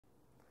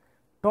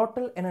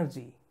Total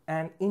energy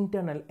and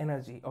internal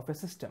energy of a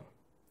system.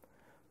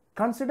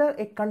 Consider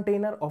a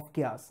container of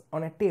gas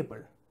on a table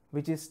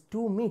which is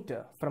 2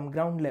 meters from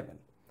ground level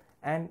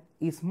and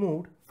is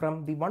moved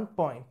from the one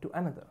point to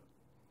another.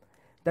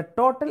 The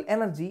total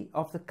energy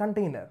of the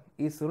container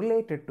is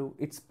related to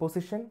its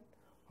position,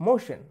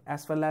 motion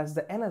as well as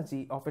the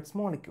energy of its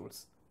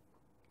molecules.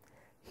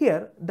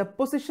 Here the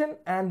position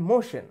and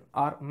motion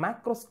are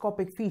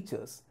macroscopic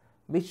features,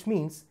 which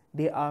means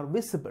they are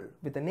visible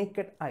with the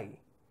naked eye.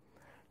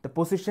 The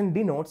position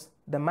denotes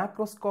the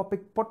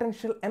macroscopic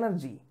potential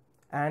energy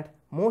and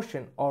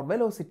motion or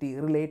velocity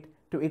relate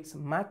to its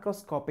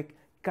macroscopic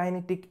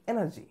kinetic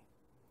energy.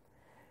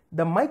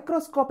 The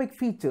microscopic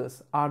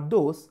features are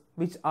those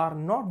which are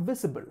not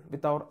visible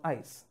with our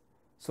eyes.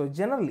 So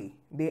generally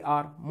they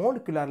are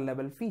molecular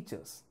level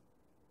features.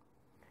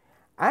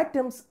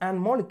 Atoms and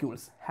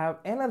molecules have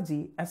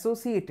energy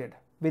associated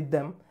with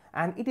them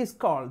and it is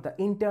called the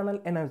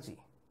internal energy.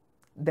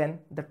 Then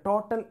the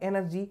total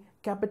energy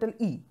capital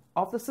E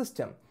of the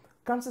system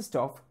consists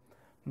of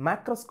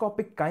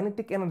macroscopic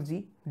kinetic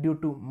energy due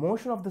to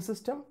motion of the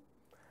system,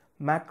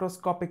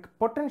 macroscopic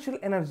potential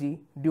energy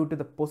due to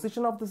the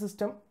position of the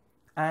system,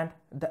 and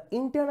the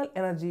internal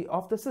energy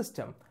of the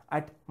system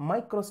at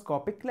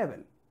microscopic level.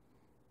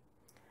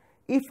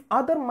 If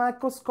other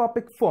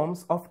macroscopic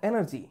forms of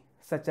energy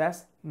such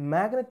as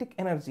magnetic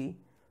energy,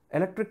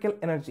 electrical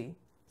energy,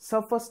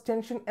 surface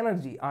tension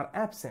energy are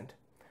absent,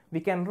 we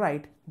can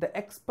write the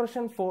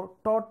expression for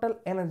total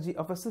energy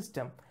of a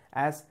system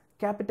as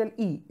capital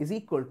E is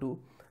equal to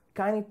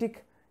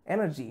kinetic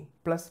energy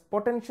plus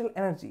potential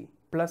energy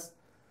plus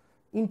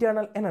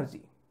internal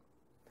energy.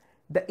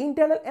 The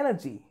internal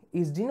energy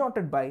is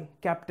denoted by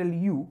capital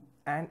U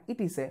and it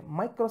is a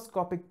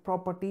microscopic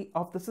property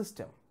of the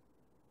system.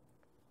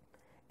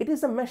 It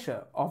is a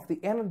measure of the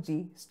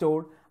energy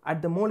stored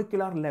at the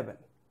molecular level.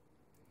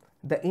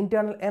 The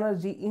internal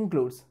energy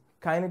includes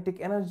kinetic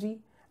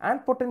energy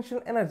and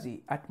potential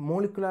energy at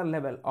molecular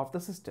level of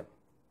the system.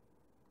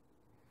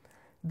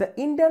 The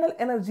internal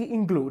energy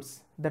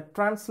includes the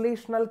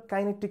translational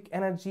kinetic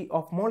energy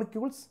of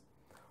molecules,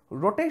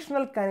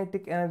 rotational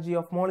kinetic energy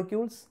of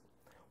molecules,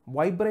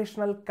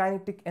 vibrational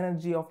kinetic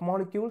energy of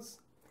molecules,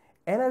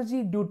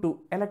 energy due to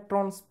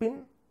electron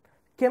spin,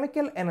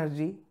 chemical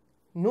energy,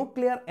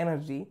 nuclear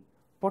energy,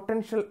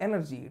 potential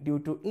energy due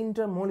to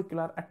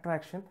intermolecular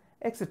attraction,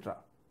 etc.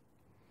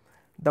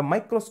 The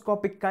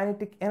microscopic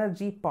kinetic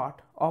energy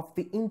part of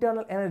the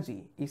internal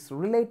energy is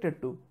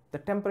related to the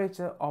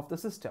temperature of the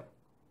system.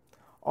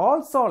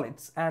 All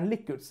solids and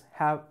liquids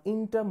have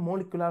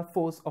intermolecular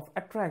force of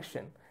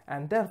attraction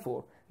and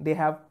therefore they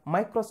have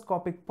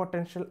microscopic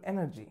potential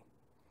energy.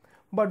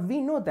 But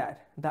we know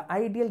that the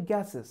ideal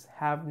gases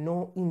have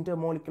no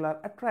intermolecular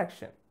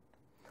attraction.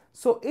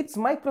 So its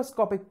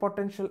microscopic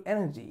potential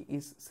energy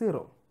is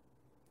 0.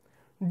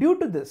 Due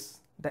to this,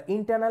 the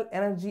internal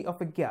energy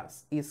of a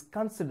gas is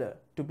considered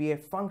to be a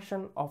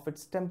function of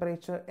its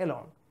temperature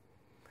alone.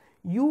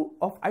 U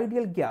of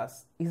ideal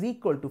gas is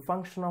equal to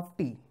function of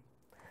T.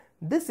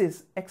 This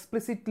is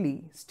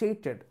explicitly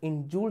stated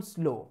in Joule's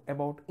law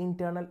about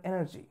internal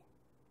energy.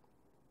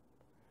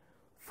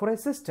 For a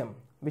system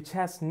which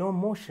has no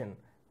motion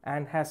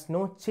and has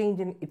no change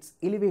in its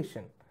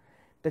elevation,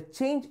 the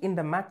change in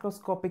the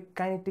macroscopic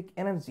kinetic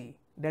energy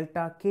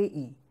delta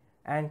Ke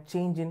and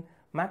change in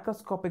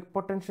macroscopic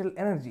potential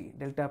energy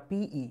delta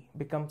Pe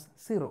becomes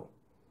 0.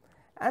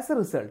 As a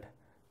result,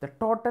 the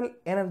total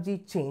energy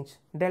change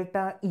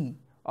delta E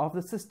of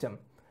the system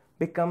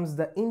becomes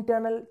the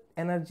internal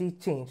energy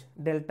change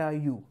delta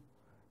U,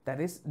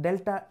 that is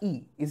delta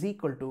E is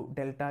equal to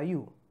delta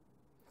U.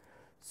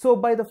 So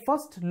by the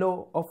first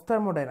law of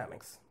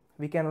thermodynamics,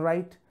 we can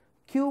write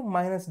Q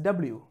minus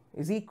W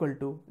is equal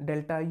to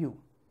delta U.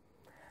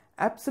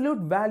 Absolute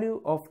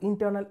value of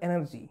internal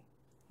energy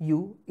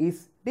U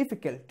is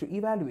difficult to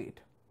evaluate,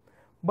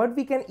 but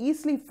we can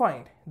easily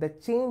find the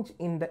change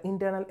in the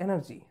internal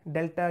energy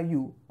delta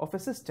U of a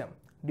system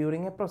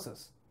during a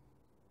process.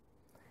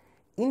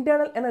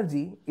 Internal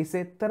energy is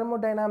a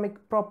thermodynamic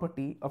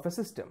property of a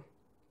system.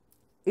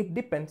 It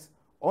depends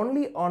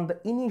only on the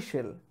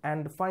initial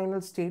and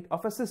final state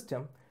of a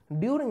system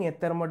during a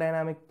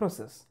thermodynamic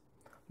process,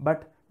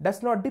 but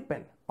does not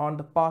depend on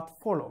the path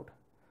followed.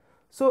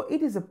 So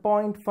it is a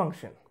point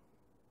function.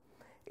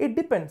 It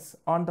depends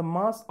on the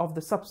mass of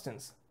the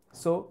substance,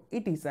 so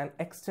it is an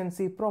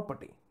extensive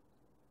property.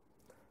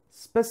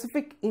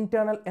 Specific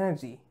internal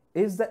energy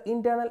is the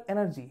internal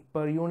energy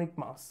per unit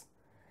mass.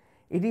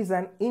 It is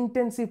an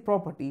intensive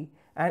property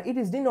and it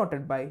is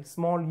denoted by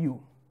small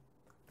u.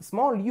 The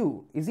small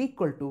u is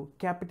equal to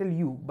capital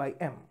U by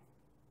m.